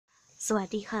สวัส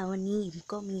ดีค่ะวันนี้อิม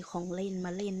ก็มีของเล่นม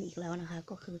าเล่นอีกแล้วนะคะ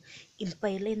ก็คืออิมไป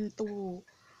เล่นตู้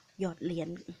หยอดเหรียญ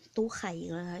ตู้ไข่อี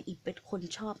กแล้วนะคะอิมเป็นคน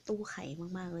ชอบตู้ไข่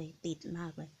มากๆเลยติดมา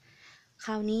กเลยค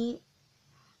ราวนี้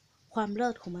ความเลิ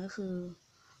ศของมันก็คือ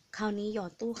คราวนี้หยอ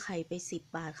ดตู้ไข่ไป10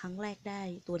 บาทครั้งแรกได้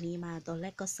ตัวนี้มาตอนแร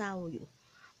กก็เศร้าอยู่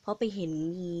เพราะไปเห็น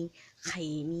มีไข่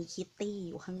มีคิตตี้อ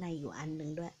ยู่ข้างในอยู่อันหนึ่ง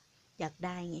ด้วยอยากไ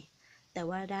ด้ไงแต่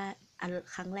ว่าได้อัน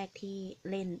ครั้งแรกที่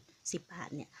เล่น10 บาท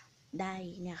เนี่ยได้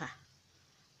เนี่ยค่ะ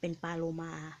เป็นปลาโลม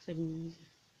าเ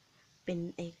ป็น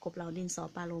ไอ้กบเหลาดินสอ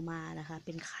ปลาโลมานะคะเ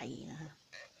ป็นไข่นะคะ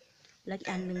และอีก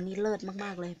อันหนึ่งนี่เลิศม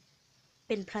ากๆเลยเ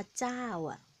ป็นพระเจ้า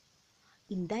อ่ะ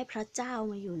อิ่มได้พระเจ้า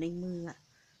มาอยู่ในมืออ่ะ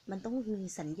มันต้องมี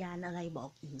สัญญาณอะไรบอ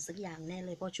กอิ่มสักอย่างแน่เ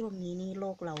ลยเพราะช่วงนี้นี่โล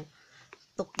กเรา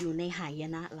ตกอยู่ในหาย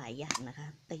นะหลายอย่างนะคะ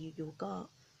แต่อยู่ๆก็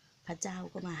พระเจ้า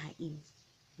ก็มาหาอิ่ม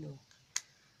ดู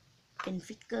เป็น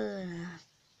ฟิกเกอร์นะ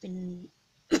เป็น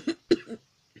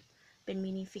เป็น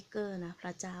มินิฟิกเกอร์นะพร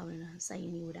ะเจ้าเลยนะใส่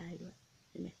นิ้วได้ด้วย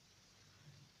เห็นไหม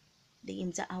เดี๋ยวอิ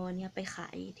มจะเอาอันเนี้ยไปขา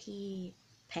ยที่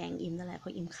แผงอิมนั่นแหละเพรา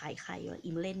ะอิมขายไข่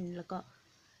อิมเล่นแล้วก็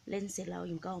เล่นเสร็จแล้ว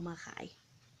อิมก็เอามาขาย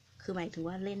คือหมายถึง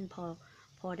ว่าเล่น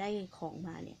พอได้ของม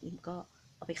าเนี่ยอิมก็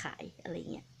เอาไปขายอะไร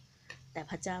เงี้ยแต่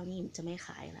พระเจ้านี่อิมจะไม่ข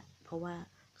ายละเพราะว่า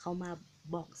เขามา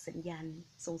บอกสัญญาณ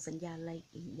ส่งสัญญาณอะไร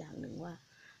อีกอย่างหนึ่งว่า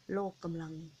โลกกำลั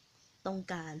งต้อง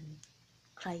การ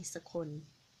ใครสักคน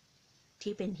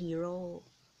ที่เป็นฮีโร่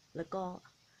แล้วก็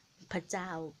พระเจ้า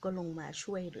ก็ลงมา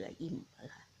ช่วยเหลืออิม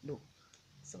ค่ะดู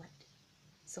สวัสดี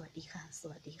สวัสดีค่ะส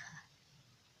วัสดีค่ะ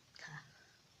ค่ะ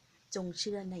จงเ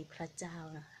ชื่อในพระเจ้า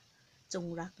นะคะจง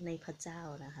รักในพระเจ้า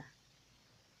นะคะ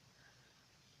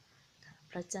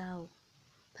พระเจ้า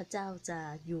พระเจ้าจะ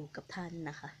อยู่กับท่าน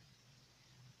นะคะ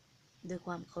ด้วยค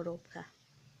วามเคารพค่ะ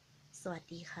สวัส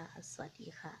ดีค่ะสวัสดี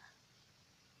ค่ะ